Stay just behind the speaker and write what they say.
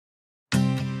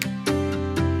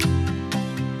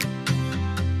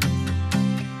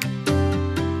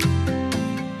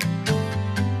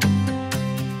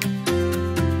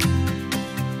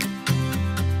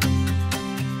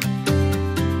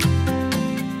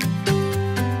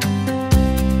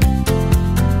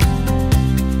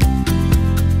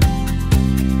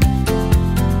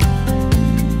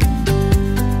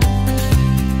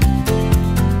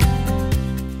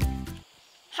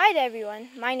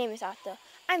my name is Arthur.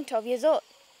 I'm 12 years old.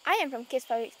 I am from Kids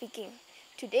Public Speaking.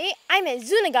 Today, I'm at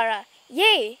Zoo Negara.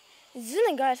 Yay! Zoo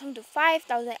Negara is home to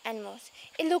 5,000 animals.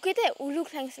 It's located at Ulu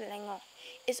Klang, Selangor.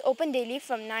 It's open daily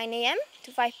from 9 a.m.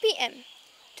 to 5 p.m.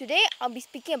 Today, I'll be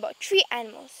speaking about 3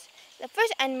 animals. The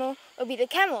first animal will be the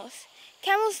camels.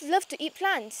 Camels love to eat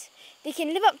plants. They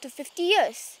can live up to 50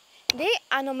 years. They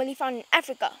are normally found in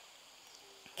Africa.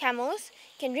 Camels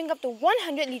can drink up to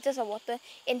 100 liters of water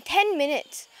in 10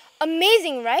 minutes.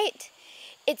 Amazing, right?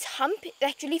 Its hump is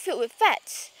actually filled with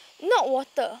fats, not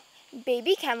water.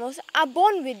 Baby camels are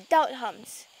born without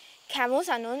humps. Camels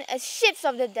are known as ships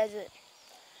of the desert.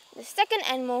 The second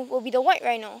animal will be the white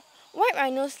rhino. White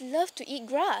rhinos love to eat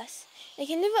grass. They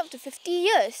can live up to 50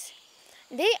 years.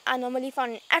 They are normally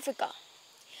found in Africa.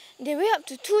 They weigh up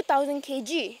to 2,000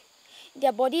 kg.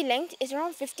 Their body length is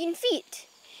around 15 feet.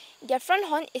 Their front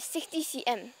horn is 60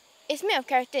 cm. It's made of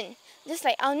keratin, just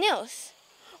like our nails.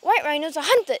 White rhinos are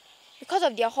hunted because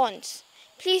of their horns.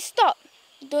 Please stop.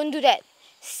 Don't do that.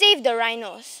 Save the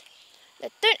rhinos.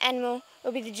 The third animal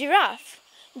will be the giraffe.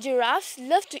 Giraffes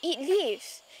love to eat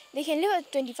leaves. They can live up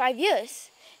to 25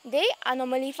 years. They are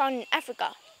normally found in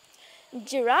Africa.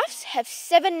 Giraffes have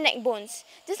 7 neck bones,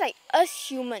 just like us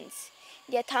humans.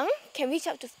 Their tongue can reach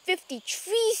up to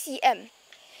 53 cm.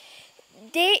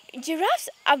 Giraffes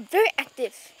are very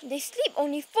active. They sleep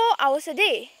only 4 hours a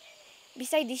day.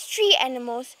 Besides these 3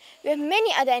 animals, we have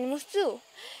many other animals too.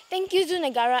 Thank you Zoo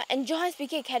Negara and Johan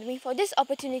Speaking Academy for this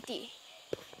opportunity.